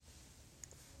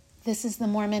This is the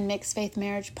Mormon Mixed Faith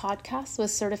Marriage Podcast with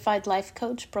certified life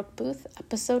coach Brooke Booth,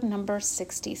 episode number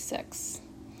 66.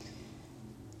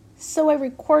 So I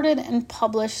recorded and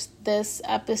published this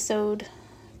episode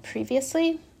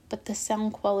previously, but the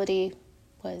sound quality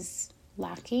was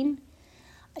lacking.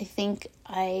 I think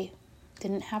I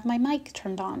didn't have my mic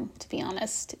turned on, to be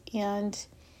honest, and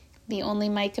the only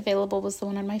mic available was the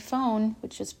one on my phone,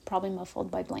 which is probably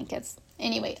muffled by blankets.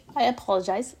 Anyway, I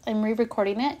apologize. I'm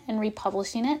re-recording it and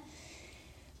republishing it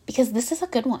because this is a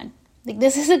good one.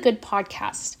 This is a good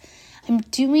podcast. I'm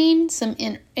doing some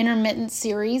intermittent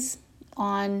series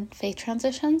on faith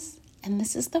transitions, and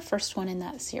this is the first one in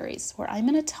that series where I'm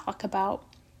going to talk about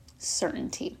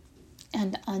certainty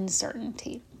and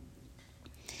uncertainty.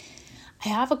 I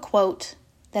have a quote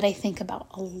that I think about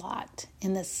a lot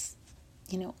in this,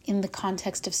 in the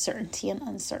context of certainty and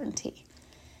uncertainty.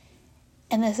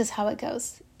 And this is how it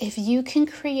goes. If you can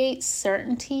create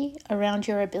certainty around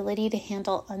your ability to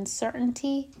handle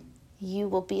uncertainty, you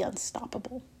will be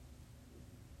unstoppable.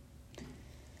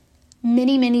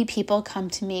 Many, many people come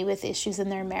to me with issues in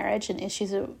their marriage and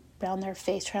issues around their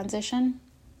faith transition.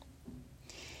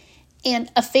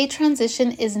 And a faith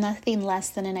transition is nothing less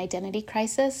than an identity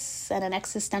crisis and an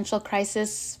existential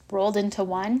crisis rolled into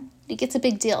one. It's a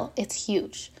big deal. It's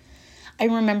huge. I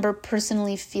remember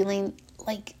personally feeling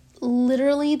like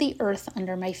literally the earth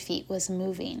under my feet was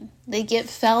moving. It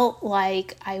felt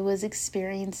like I was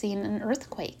experiencing an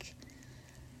earthquake.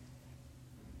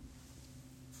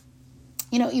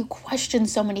 You question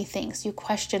so many things. You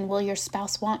question, will your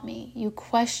spouse want me? You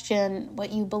question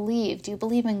what you believe. Do you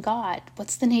believe in God?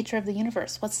 What's the nature of the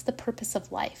universe? What's the purpose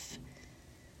of life?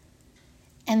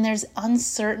 And there's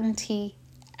uncertainty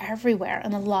everywhere.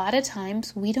 And a lot of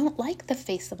times we don't like the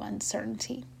face of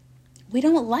uncertainty. We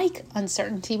don't like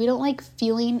uncertainty. We don't like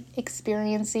feeling,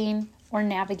 experiencing, or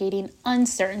navigating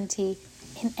uncertainty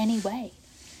in any way.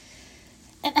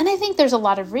 And I think there's a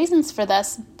lot of reasons for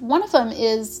this. One of them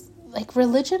is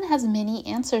religion has many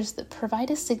answers that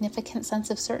provide a significant sense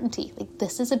of certainty.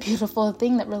 This is a beautiful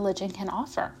thing that religion can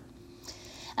offer.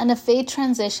 And a faith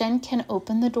transition can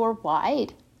open the door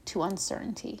wide to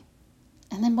uncertainty.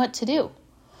 And then what to do?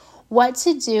 What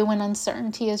to do when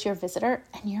uncertainty is your visitor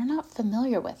and you're not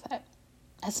familiar with it.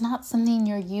 It's not something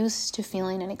you're used to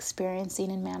feeling and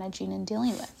experiencing and managing and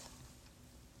dealing with.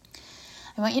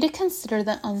 I want you to consider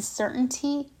that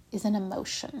uncertainty is an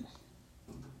emotion.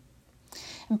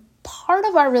 Part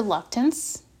of our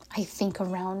reluctance, I think,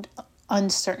 around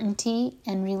uncertainty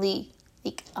and really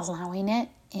allowing it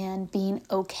and being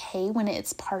okay when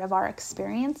it's part of our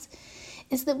experience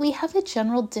is that we have a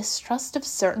general distrust of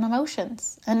certain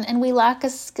emotions and we lack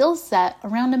a skill set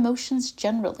around emotions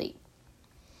generally.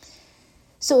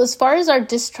 So as far as our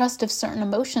distrust of certain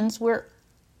emotions,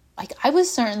 I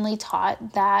was certainly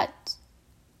taught that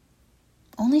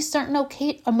only certain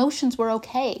emotions were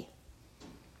okay.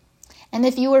 And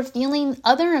if you were feeling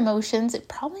other emotions, it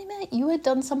probably meant you had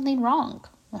done something wrong.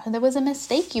 There was a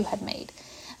mistake you had made.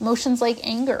 Emotions like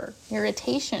anger,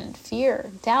 irritation,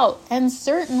 fear, doubt, and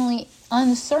certainly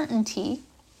uncertainty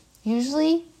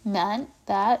usually meant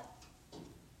that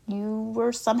you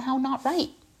were somehow not right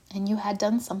and you had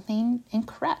done something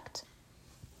incorrect.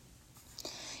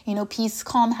 Peace,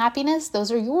 calm, happiness,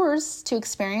 those are yours to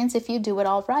experience if you do it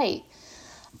all right.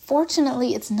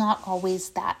 Fortunately, it's not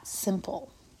always that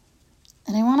simple.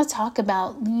 And I want to talk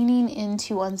about leaning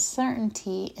into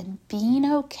uncertainty and being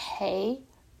okay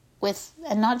with,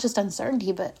 and not just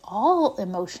uncertainty, but all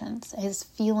emotions as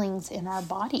feelings in our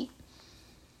body.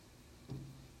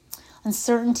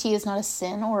 Uncertainty is not a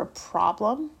sin or a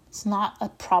problem. It's not a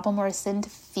problem or a sin to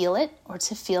feel it or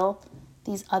to feel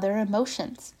these other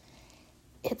emotions.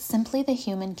 It's simply the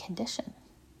human condition.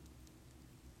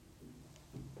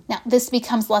 Now, this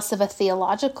becomes less of a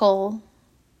theological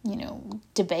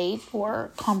debate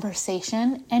or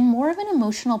conversation and more of an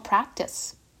emotional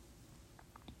practice.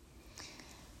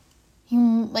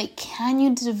 Can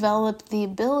you develop the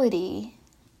ability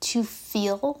to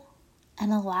feel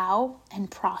and allow and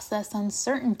process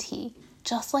uncertainty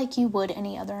just like you would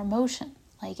any other emotion,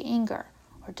 like anger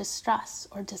or distress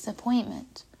or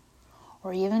disappointment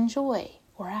or even joy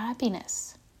or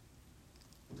happiness?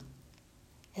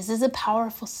 This is a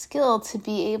powerful skill to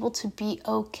be able to be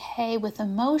okay with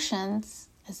emotions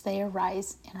as they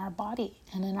arise in our body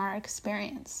and in our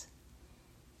experience.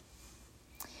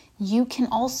 You can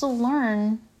also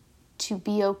learn to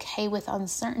be okay with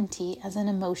uncertainty as an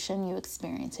emotion you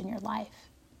experience in your life.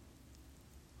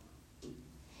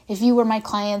 If you were my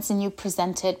clients and you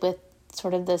presented with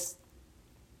sort of this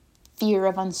fear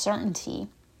of uncertainty,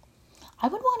 I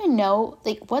would want to know,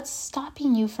 what's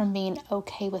stopping you from being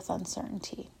okay with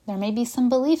uncertainty? There may be some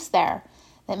beliefs there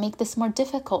that make this more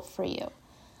difficult for you.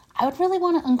 I would really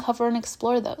want to uncover and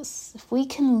explore those. If we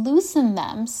can loosen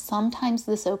them, sometimes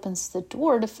this opens the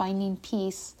door to finding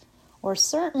peace or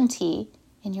certainty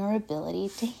in your ability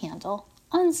to handle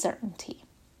uncertainty.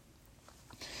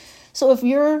 So if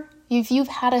you've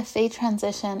had a faith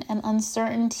transition and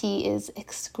uncertainty is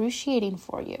excruciating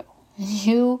for you, and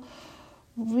you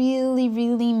really,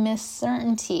 really miss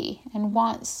certainty and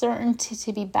want certainty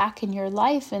to be back in your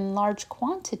life in large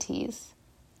quantities,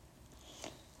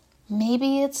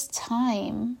 maybe it's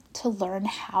time to learn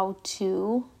how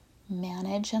to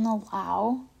manage and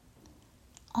allow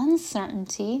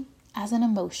uncertainty as an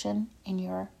emotion in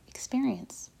your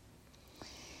experience.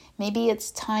 Maybe it's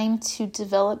time to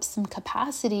develop some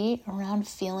capacity around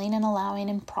feeling and allowing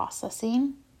and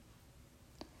processing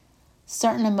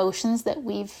certain emotions that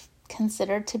we've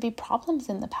considered to be problems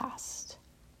in the past.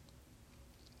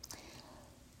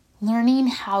 Learning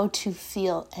how to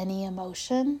feel any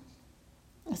emotion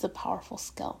is a powerful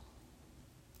skill.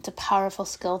 It's a powerful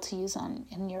skill to use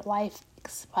in your life,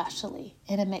 especially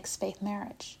in a mixed faith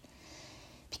marriage.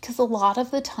 Because a lot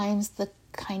of the times the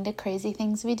kind of crazy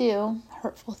things we do,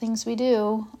 hurtful things we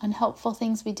do, unhelpful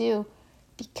things we do,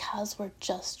 because we're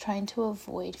just trying to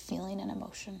avoid feeling an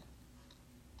emotion.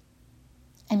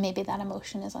 And maybe that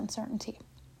emotion is uncertainty.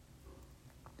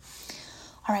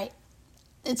 All right,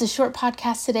 it's a short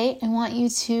podcast today. I want you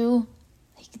to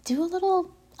do a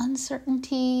little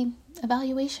uncertainty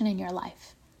evaluation in your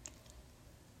life.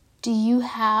 Do you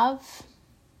have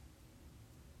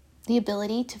the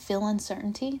ability to feel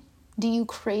uncertainty? Do you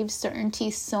crave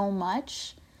certainty so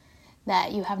much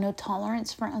that you have no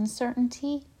tolerance for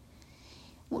uncertainty?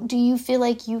 Do you feel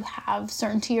like you have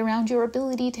certainty around your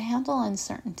ability to handle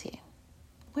uncertainty?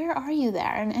 Where are you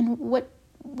there? And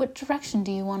what direction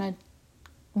do you want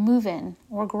to move in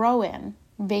or grow in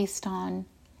based on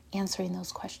answering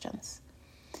those questions?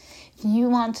 If you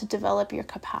want to develop your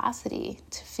capacity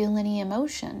to feel any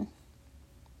emotion,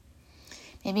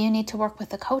 maybe you need to work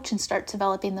with a coach and start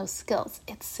developing those skills.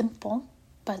 It's simple,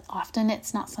 but often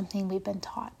it's not something we've been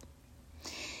taught.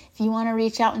 If you want to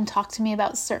reach out and talk to me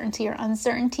about certainty or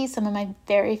uncertainty, some of my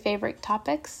very favorite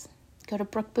topics, go to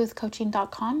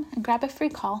brookeboothcoaching.com and grab a free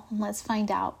call, and let's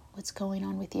find out what's going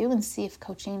on with you and see if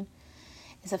coaching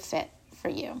is a fit for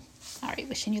you. All right,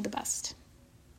 wishing you the best.